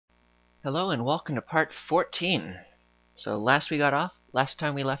Hello and welcome to part 14. So last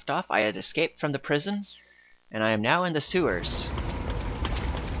time we left off, I had escaped from the prison, and I am now in the sewers.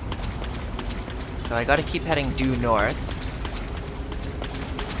 So I gotta keep heading due north.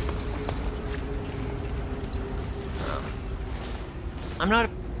 I'm not a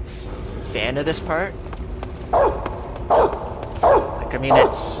fan of this part. Like, I mean,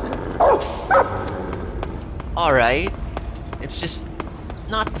 it's alright. It's just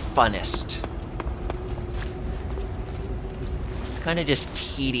not the funnest. It's kind of just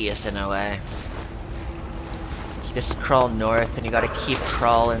tedious in a way. You just crawl north and you gotta keep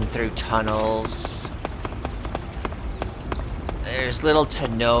crawling through tunnels. There's little to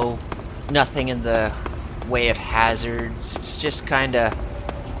nothing in the way of hazards. It's just kinda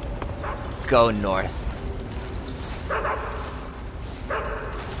go north.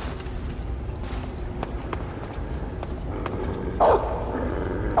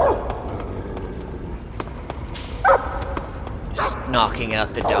 Knocking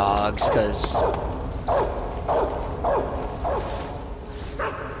out the dogs because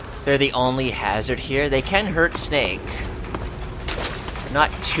they're the only hazard here. They can hurt Snake, but not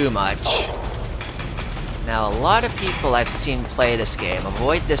too much. Now, a lot of people I've seen play this game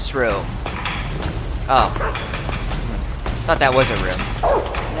avoid this room. Oh, thought that was a room.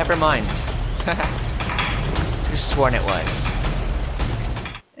 Never mind. Just sworn it was.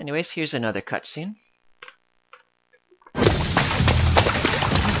 Anyways, here's another cutscene.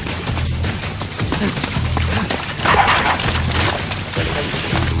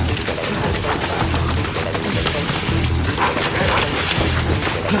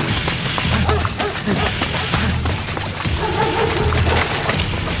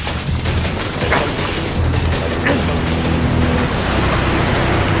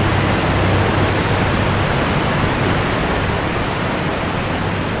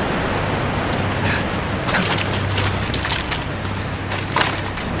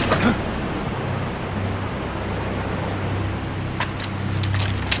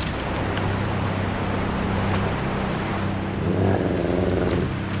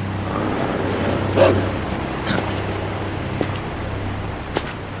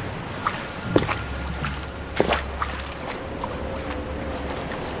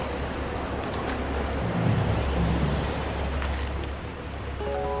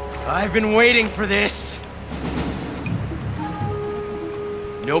 I've been waiting for this!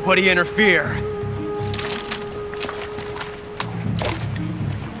 Nobody interfere!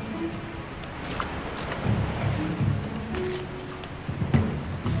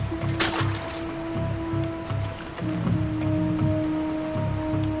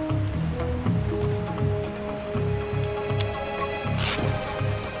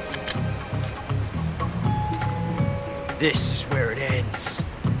 This is where it ends.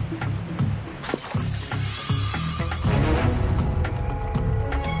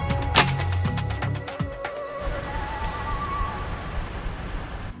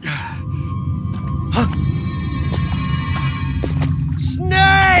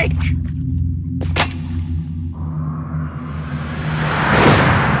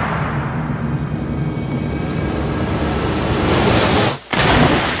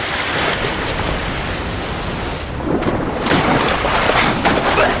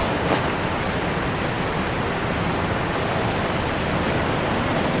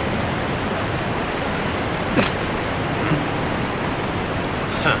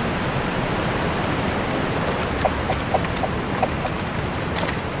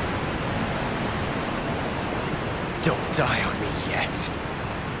 Don't die on me yet.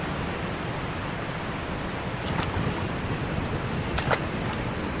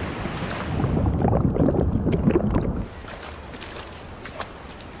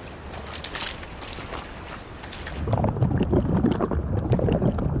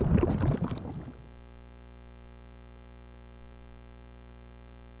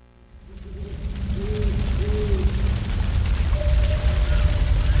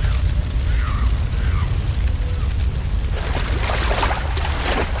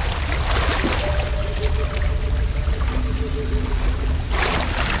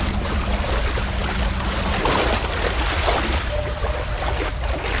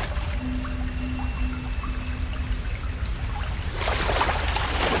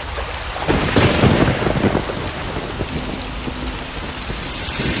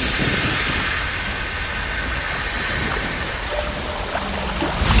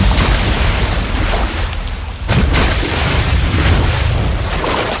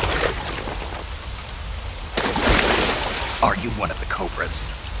 Are you one of the Cobras?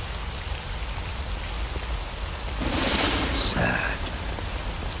 Sad.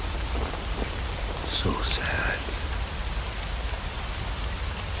 So sad.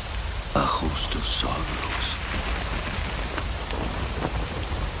 A host of sorrows.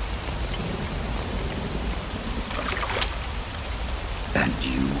 And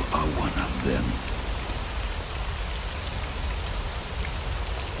you are one of them.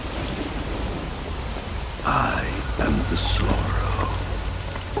 I am the sorrow.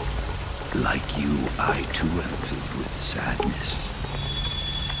 Like you, I too am filled with sadness.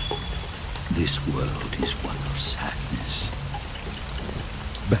 This world is one of sadness.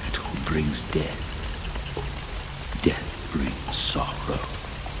 Battle brings death. Death brings sorrow.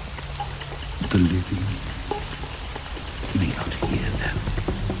 The living may not hear them.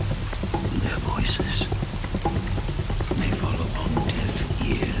 Their voices may fall upon deaf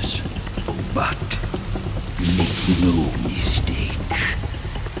ears. But make no mistake.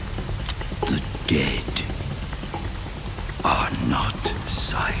 The dead are not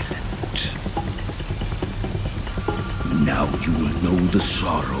silent. Now you will know the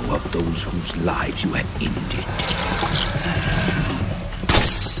sorrow of those whose lives you have ended.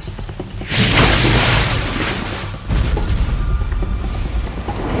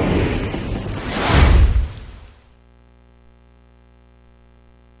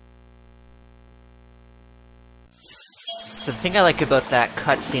 So the thing I like about that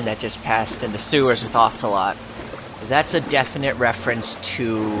cutscene that just passed in the sewers with Ocelot is that's a definite reference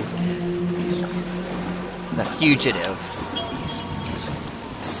to the Fugitive.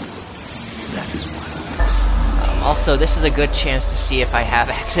 Also, this is a good chance to see if I have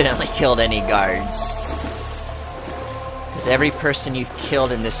accidentally killed any guards. Because every person you've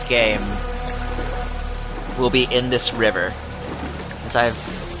killed in this game will be in this river. Since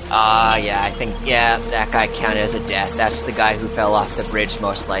yeah, I think, yeah, that guy counted as a death. That's the guy who fell off the bridge,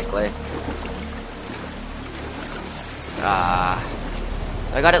 most likely. I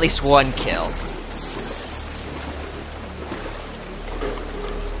got at least one kill.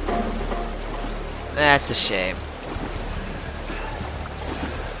 That's a shame.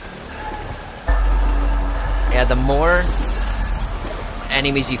 Yeah, the more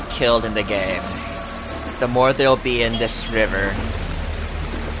enemies you've killed in the game, the more there'll be in this river.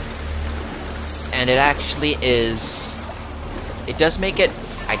 And it actually is... It does make it,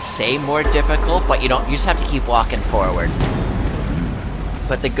 I'd say, more difficult, but you just have to keep walking forward.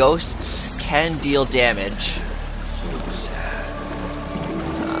 But the ghosts can deal damage.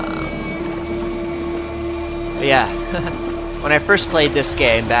 But yeah, when I first played this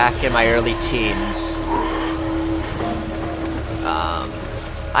game back in my early teens,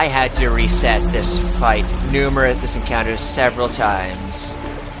 I had to reset this fight, this encounter several times.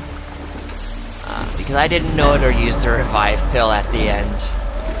 Because I didn't know it or use the revive pill at the end.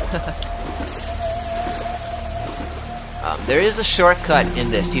 There is a shortcut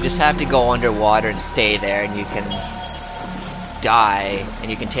in this. You just have to go underwater and stay there, and you can die, and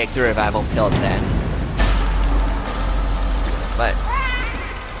you can take the revival pill then. But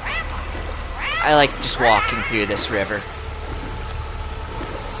I like just walking through this river.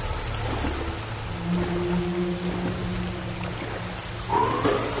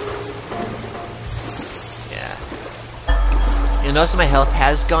 You'll notice my health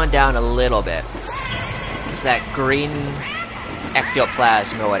has gone down a little bit. It's that green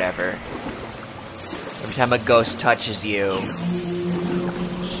ectoplasm or whatever. Every time a ghost touches you,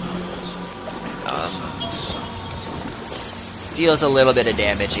 deals a little bit of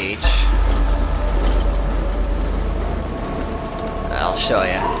damage each. I'll show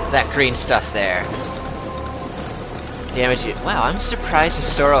you. That green stuff there. Damage you. Wow, I'm surprised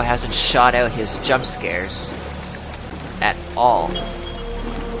Zoro hasn't shot out his jump scares at all.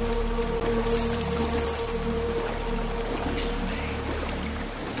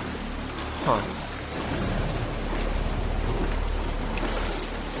 Huh.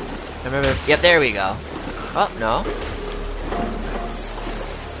 I remember. Yep, there we go. Oh, no.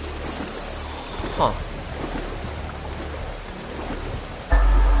 Huh.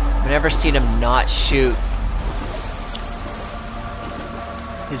 I've never seen him not shoot.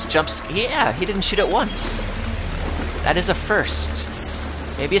 His jumps. Yeah, he didn't shoot it once. That is a first.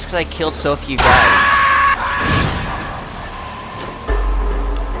 Maybe it's because I killed so few guys.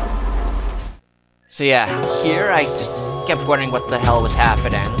 So yeah, here I just kept wondering what the hell was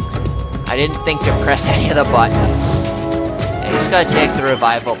happening. I didn't think to press any of the buttons. And you just gotta take the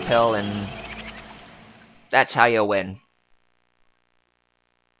revival pill and that's how you win.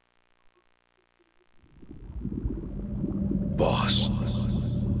 Boss,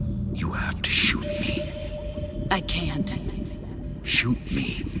 you have to shoot me. I can't. Shoot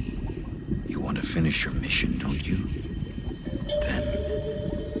me. You want to finish your mission, don't you? Then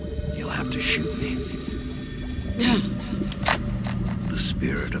you'll have to shoot me. The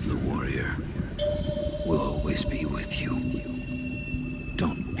spirit of the warrior will always be with you.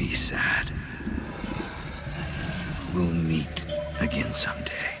 Don't be sad. We'll meet again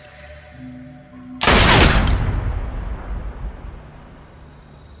someday.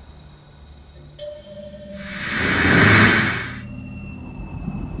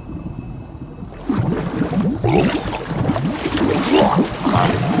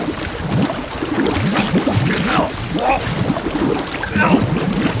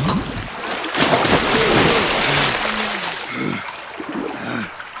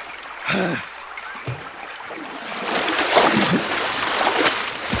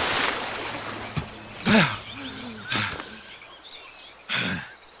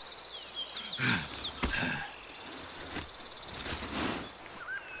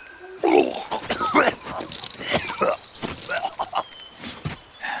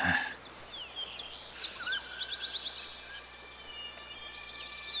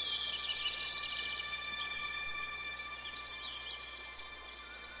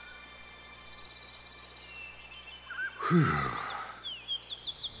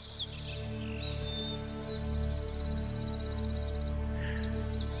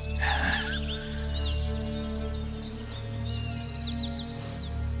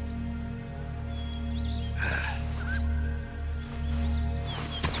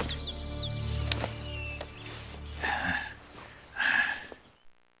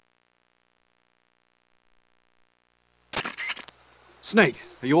 Snake,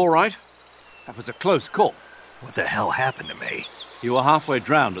 are you all right? That was a close call. What the hell happened to me? You were halfway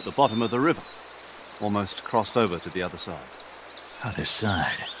drowned at the bottom of the river. Almost crossed over to the other side. Other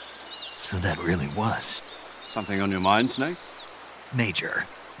side. So that really was. Something on your mind, Snake? Major,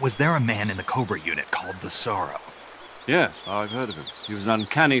 was there a man in the Cobra unit called the Sorrow? Yes, I've heard of him. He was an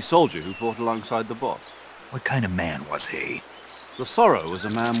uncanny soldier who fought alongside the boss. What kind of man was he? The Sorrow was a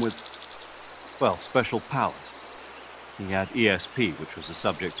man with, well, special powers. He had ESP, which was the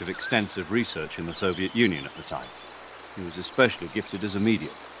subject of extensive research in the Soviet Union at the time. He was especially gifted as a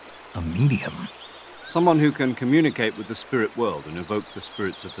medium. A medium? Someone who can communicate with the spirit world and evoke the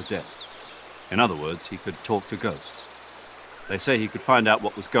spirits of the dead. In other words, he could talk to ghosts. They say he could find out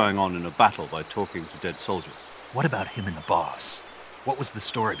what was going on in a battle by talking to dead soldiers. What about him and the boss? What was the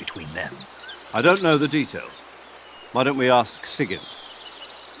story between them? I don't know the details. Why don't we ask Sigyn?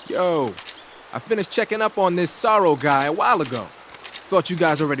 Yo, I finished checking up on this Sorrow guy a while ago. Thought you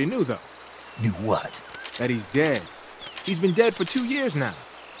guys already knew, though. Knew what? That he's dead. He's been dead for 2 years now.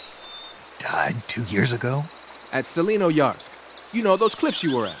 Died 2 years ago? At Selino-Yarsk. You know, those cliffs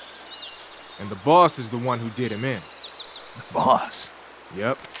you were at. And the boss is the one who did him in. The boss?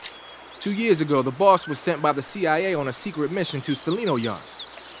 Yep. 2 years ago, the boss was sent by the CIA on a secret mission to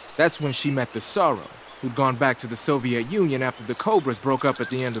Selino-Yarsk. That's when she met the Sorrow, who'd gone back to the Soviet Union after the Cobras broke up at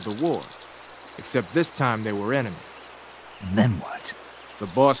the end of the war. Except this time they were enemies. And then what? The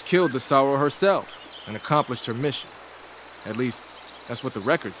boss killed the Sorrow herself and accomplished her mission. At least, that's what the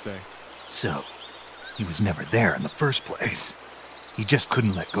records say. So, he was never there in the first place. He just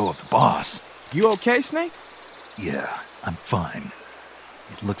couldn't let go of the boss. You okay, Snake? Yeah, I'm fine.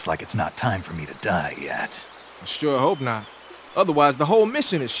 It looks like it's not time for me to die yet. I sure hope not. Otherwise, the whole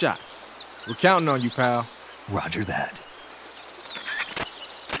mission is shot. We're counting on you, pal. Roger that.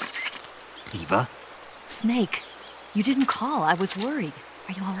 Eva? Snake, you didn't call. I was worried.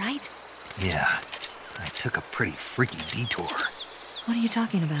 Are you all right? Yeah, I took a pretty freaky detour. What are you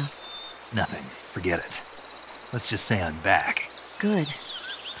talking about? Nothing. Forget it. Let's just say I'm back. Good.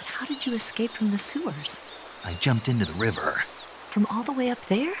 But how did you escape from the sewers? I jumped into the river. From all the way up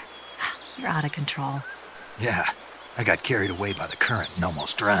there? You're out of control. Yeah, I got carried away by the current and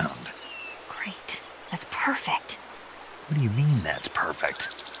almost drowned. Great. That's perfect. What do you mean that's perfect?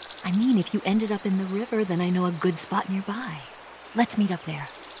 I mean, if you ended up in the river, then I know a good spot nearby. Let's meet up there.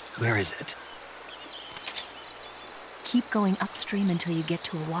 Where is it? Keep going upstream until you get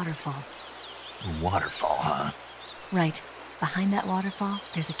to a waterfall. A waterfall, huh? Right. Behind that waterfall,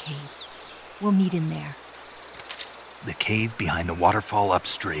 there's a cave. We'll meet in there. The cave behind the waterfall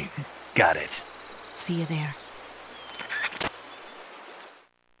upstream. Got it. See you there.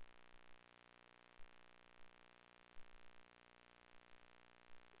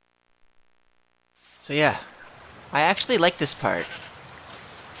 So yeah, I actually like this part.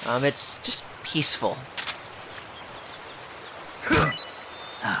 It's just peaceful.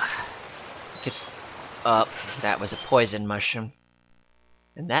 Gets up. That was a poison mushroom.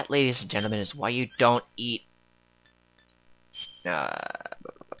 And that, ladies and gentlemen, is why you don't eat. And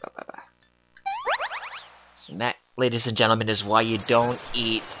that, ladies and gentlemen, is why you don't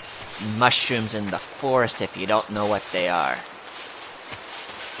eat mushrooms in the forest if you don't know what they are.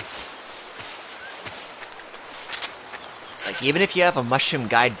 Like, even if you have a mushroom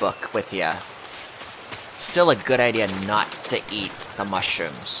guidebook with you, still a good idea not to eat the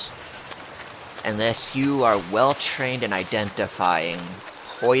mushrooms. Unless you are well trained in identifying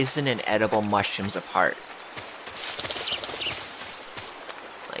poison and edible mushrooms apart.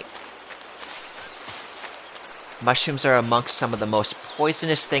 Like, mushrooms are amongst some of the most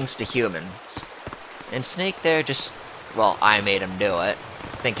poisonous things to humans. And Snake there just, well, I made him do it,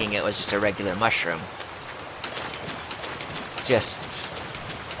 thinking it was just a regular mushroom. Just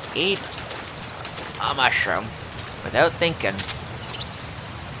eat a mushroom without thinking.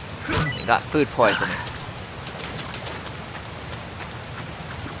 He got food poisoning.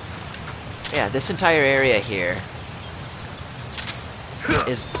 Yeah, this entire area here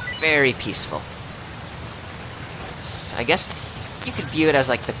is very peaceful. I guess you could view it as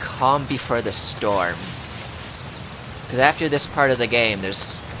like the calm before the storm. Because after this part of the game,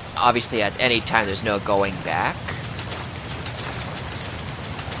 there's obviously at any time there's no going back.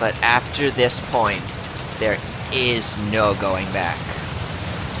 But after this point, there is no going back.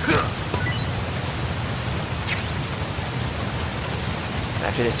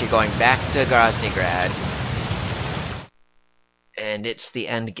 After this, you're going back to Groznygrad. And it's the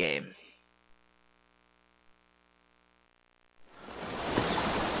end game.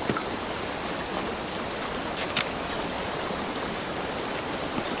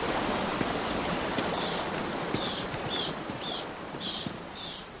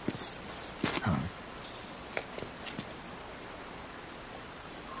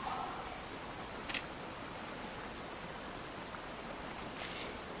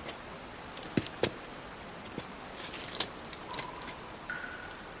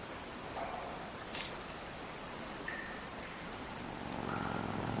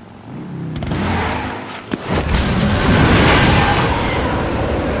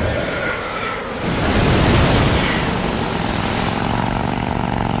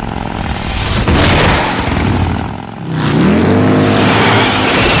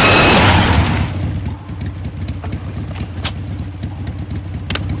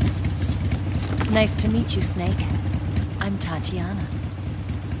 Nice to meet you, Snake. I'm Tatiana.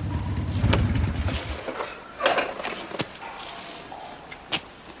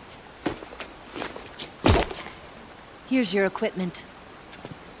 Here's your equipment.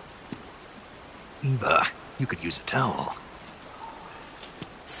 Eva, you could use a towel.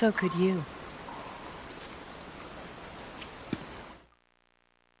 So could you.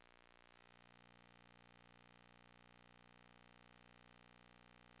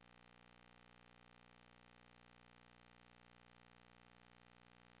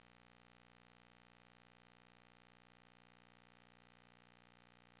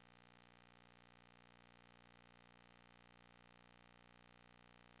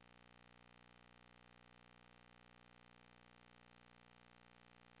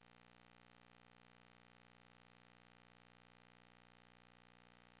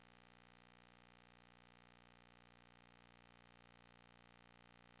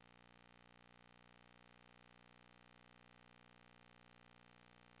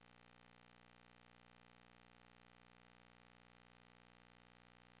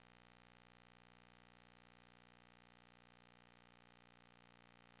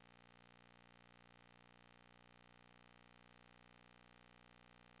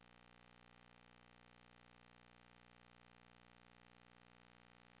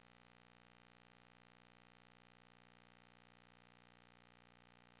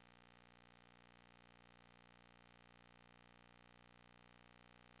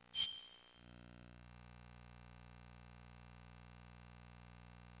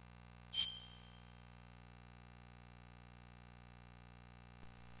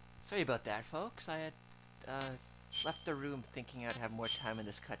 Sorry about that, folks. I had left the room thinking I'd have more time in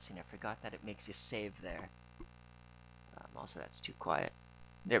this cutscene. I forgot that it makes you save there. Also, that's too quiet.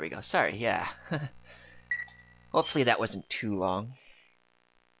 There we go. Sorry, yeah. Hopefully that wasn't too long.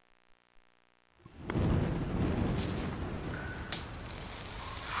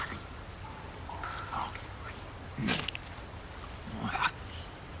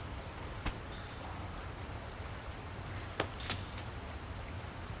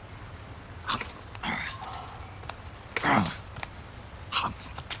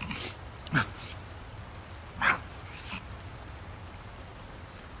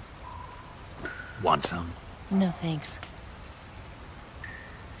 Want some? No thanks.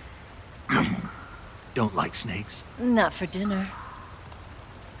 Don't like snakes? Not for dinner.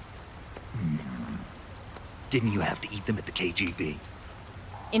 Didn't you have to eat them at the KGB?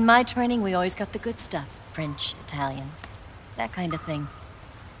 In my training, we always got the good stuff. French, Italian, that kind of thing.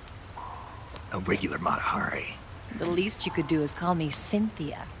 A regular Matahari. The least you could do is call me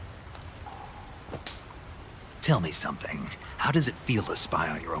Cynthia. Tell me something. How does it feel to spy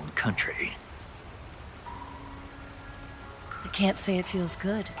on your own country? I can't say it feels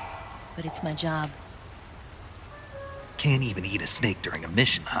good, but it's my job. Can't even eat a snake during a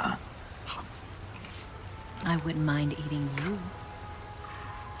mission, huh? I wouldn't mind eating you.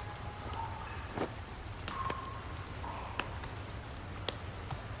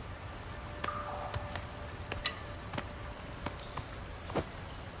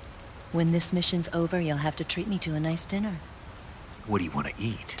 When this mission's over, you'll have to treat me to a nice dinner. What do you want to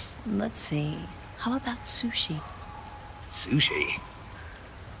eat? Let's see. How about sushi? Sushi?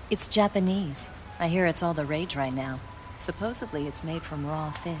 It's Japanese. I hear it's all the rage right now. Supposedly it's made from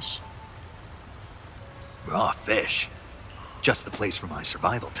raw fish. Raw fish? Just the place for my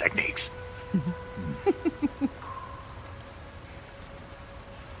survival techniques.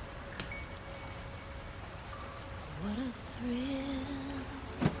 What a thrill.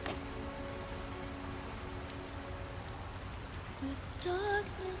 With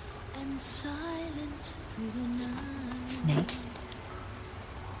darkness and silence through the night. Snake?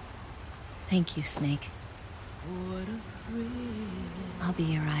 Thank you, Snake. What a thrill. I'll be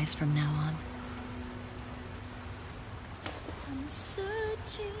your eyes from now on. I'm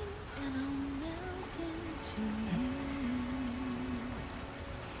searching and I'm melting to you.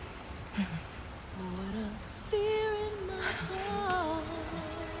 What a fear in my heart,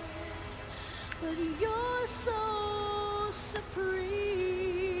 but you're so supreme.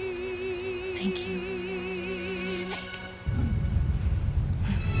 Thank you, Snake.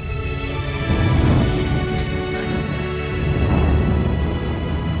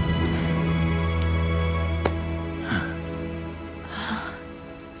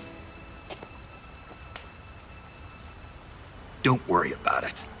 Don't worry about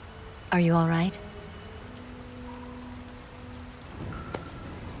it. Are you all right?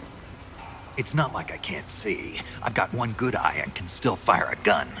 It's not like I can't see. I've got one good eye and can still fire a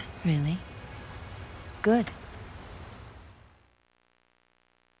gun. Really? Good.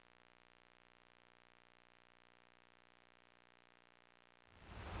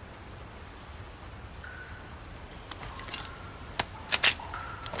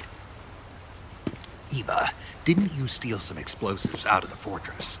 Eva, didn't you steal some explosives out of the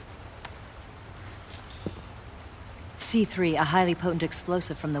fortress? C3, a highly potent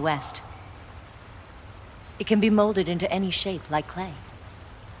explosive from the west. It can be molded into any shape, like clay.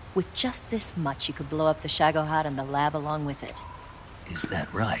 With just this much, you could blow up the Shagohod and the lab along with it. Is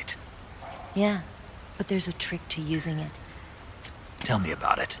that right? Yeah, but there's a trick to using it. Tell me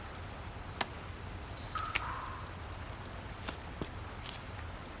about it.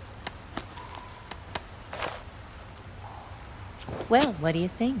 Well, what do you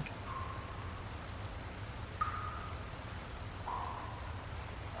think?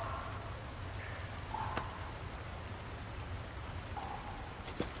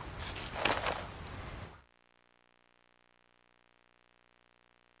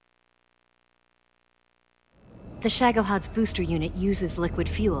 The Shagohod's booster unit uses liquid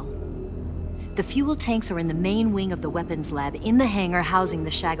fuel. The fuel tanks are in the main wing of the weapons lab in the hangar housing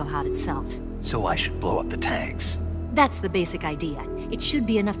the Shagohod itself. So I should blow up the tanks. That's the basic idea. It should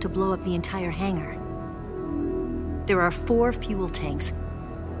be enough to blow up the entire hangar. There are 4 fuel tanks.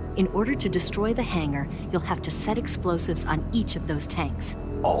 In order to destroy the hangar, you'll have to set explosives on each of those tanks.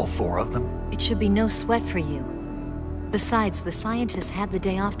 All 4 of them? It should be no sweat for you. Besides, the scientists had the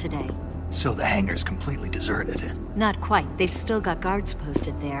day off today. So the hangar's completely deserted. Not quite. They've still got guards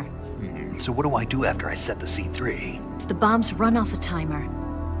posted there. So what do I do after I set the C3? The bombs run off a timer.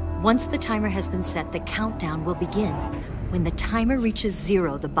 Once the timer has been set, the countdown will begin. When the timer reaches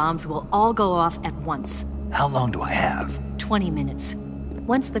 0, the bombs will all go off at once. How long do I have? 20 minutes.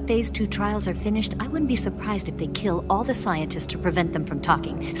 Once the Phase 2 trials are finished, I wouldn't be surprised if they kill all the scientists to prevent them from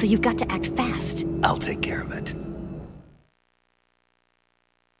talking. So you've got to act fast. I'll take care of it.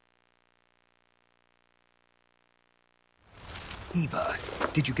 Eva,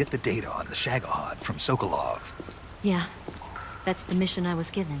 did you get the data on the Shagohod from Sokolov? Yeah, that's the mission I was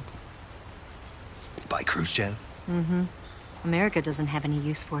given. By Khrushchev? Mm-hmm. America doesn't have any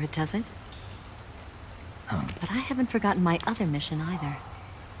use for it, does it? But I haven't forgotten my other mission either.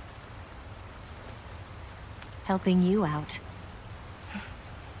 Helping you out.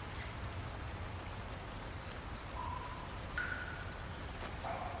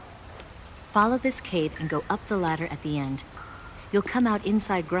 Follow this cave and go up the ladder at the end. You'll come out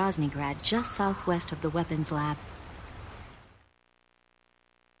inside Groznygrad, just southwest of the weapons lab.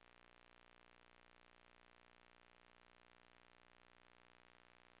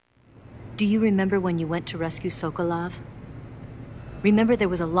 Do you remember when you went to rescue Sokolov? Remember there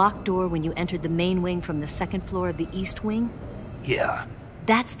was a locked door when you entered the main wing from the second floor of the East Wing? Yeah.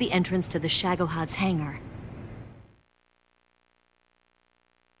 That's the entrance to the Shagohod's hangar.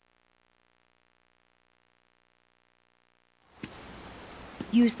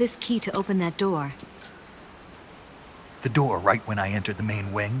 Use this key to open that door. The door right when I entered the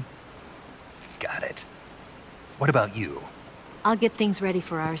main wing? Got it. What about you? I'll get things ready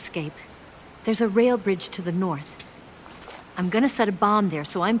for our escape. There's a rail bridge to the north. I'm gonna set a bomb there,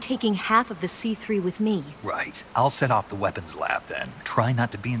 so I'm taking half of the C3 with me. Right. I'll set off the weapons lab then. Try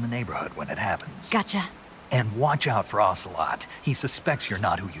not to be in the neighborhood when it happens. Gotcha. And watch out for Ocelot. He suspects you're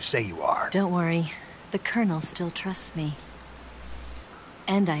not who you say you are. Don't worry. The Colonel still trusts me.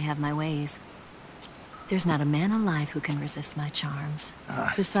 And I have my ways. There's not a man alive who can resist my charms.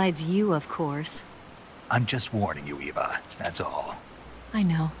 Besides you, of course. I'm just warning you, Eva. That's all. I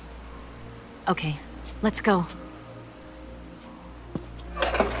know. Okay, let's go.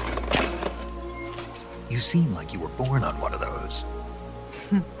 You seem like you were born on one of those.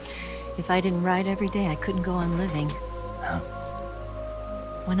 If I didn't ride every day, I couldn't go on living. Huh?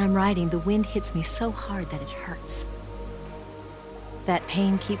 When I'm riding, the wind hits me so hard that it hurts. That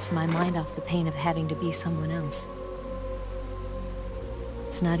pain keeps my mind off the pain of having to be someone else.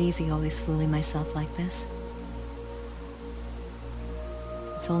 It's not easy always fooling myself like this.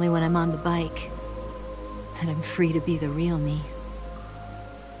 It's only when I'm on the bike that I'm free to be the real me.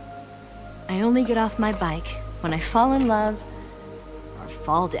 I only get off my bike when I fall in love or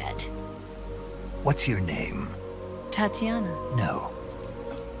fall dead. What's your name? Tatiana. No.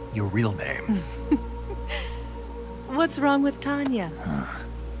 Your real name. What's wrong with Tanya?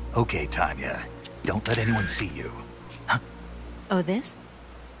 Okay, Tanya. Don't let anyone see you. Huh? Oh, this?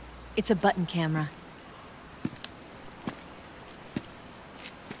 It's a button camera.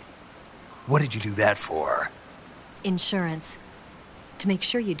 What did you do that for? Insurance. To make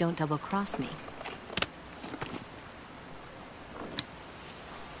sure you don't double-cross me.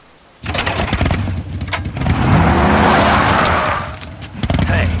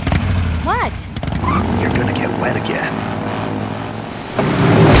 Hey. What? You're gonna get wet again.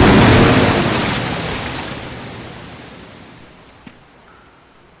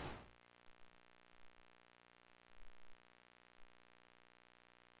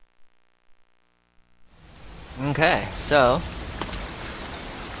 Okay, so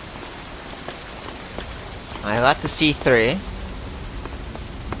I got the C3.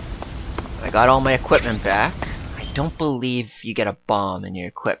 I got all my equipment back. I don't believe you get a bomb in your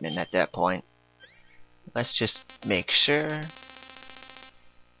equipment at that point. Let's just make sure. Okay,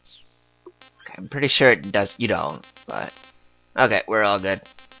 I'm pretty sure it does. You don't, but okay, we're all good.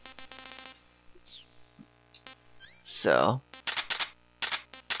 So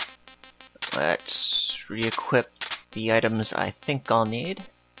let's re-equip the items I think I'll need.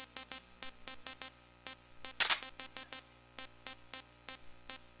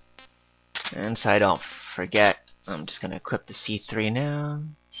 And so I don't forget, I'm just gonna equip the C3 now.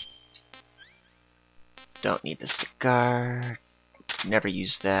 Don't need the cigar. Never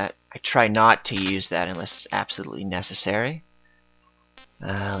use that. I try not to use that unless absolutely necessary.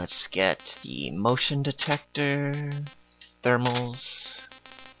 Let's get the motion detector, thermals.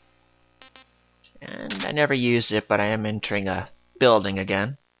 And I never use it, but I am entering a building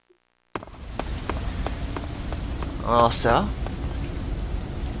again. Also,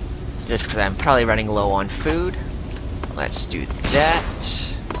 just because I'm probably running low on food, let's do that.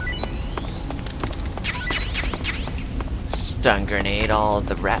 Stun grenade all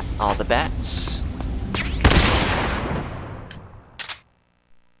the bats.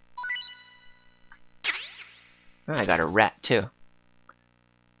 Oh, I got a rat too.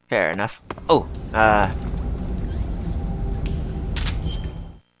 Fair enough. Oh,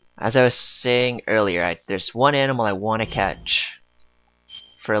 as I was saying earlier, there's one animal I want to catch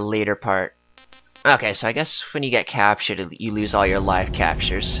for a later part. Okay, so I guess when you get captured, you lose all your live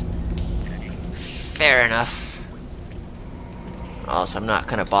captures. Fair enough. Also, I'm not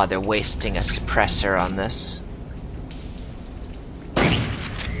gonna bother wasting a suppressor on this.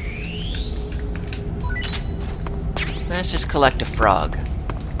 Let's just collect a frog.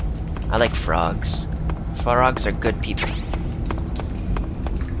 I like frogs. Frogs are good people.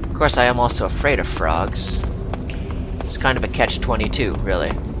 Of course, I am also afraid of frogs. It's kind of a catch-22,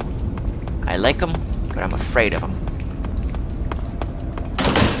 really. I like them, but I'm afraid of them.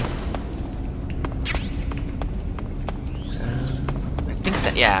 I think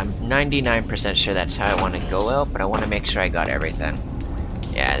that, yeah, I'm 99% sure that's how I want to go out, but I want to make sure I got everything.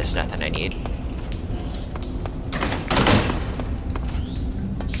 Yeah, there's nothing I need.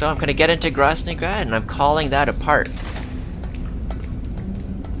 So I'm gonna get into Groznygrad, and I'm calling that a part.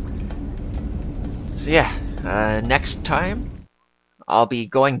 So yeah, next time, I'll be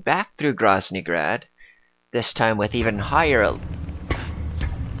going back through Groznygrad, this time with even higher...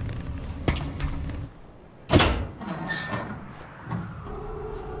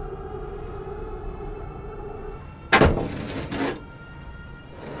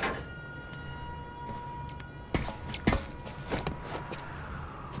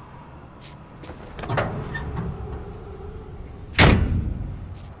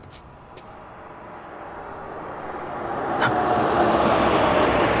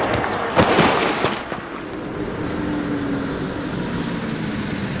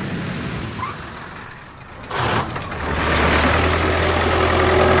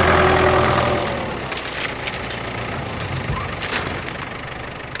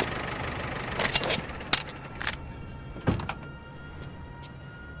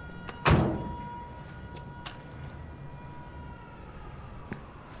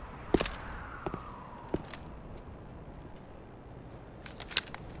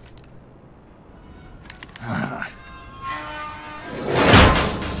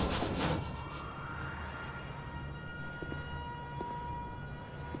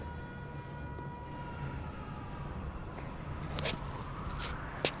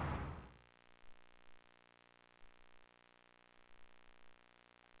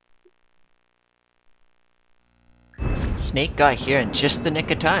 Snake got here in just the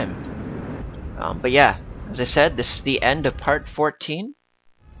nick of time. But yeah, as I said, this is the end of part 14.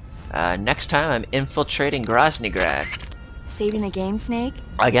 Next time I'm infiltrating Groznygrad. Saving the game, Snake?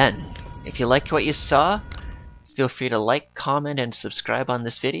 Again, if you liked what you saw, feel free to like, comment, and subscribe on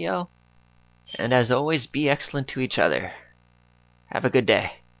this video. And as always, be excellent to each other. Have a good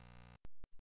day.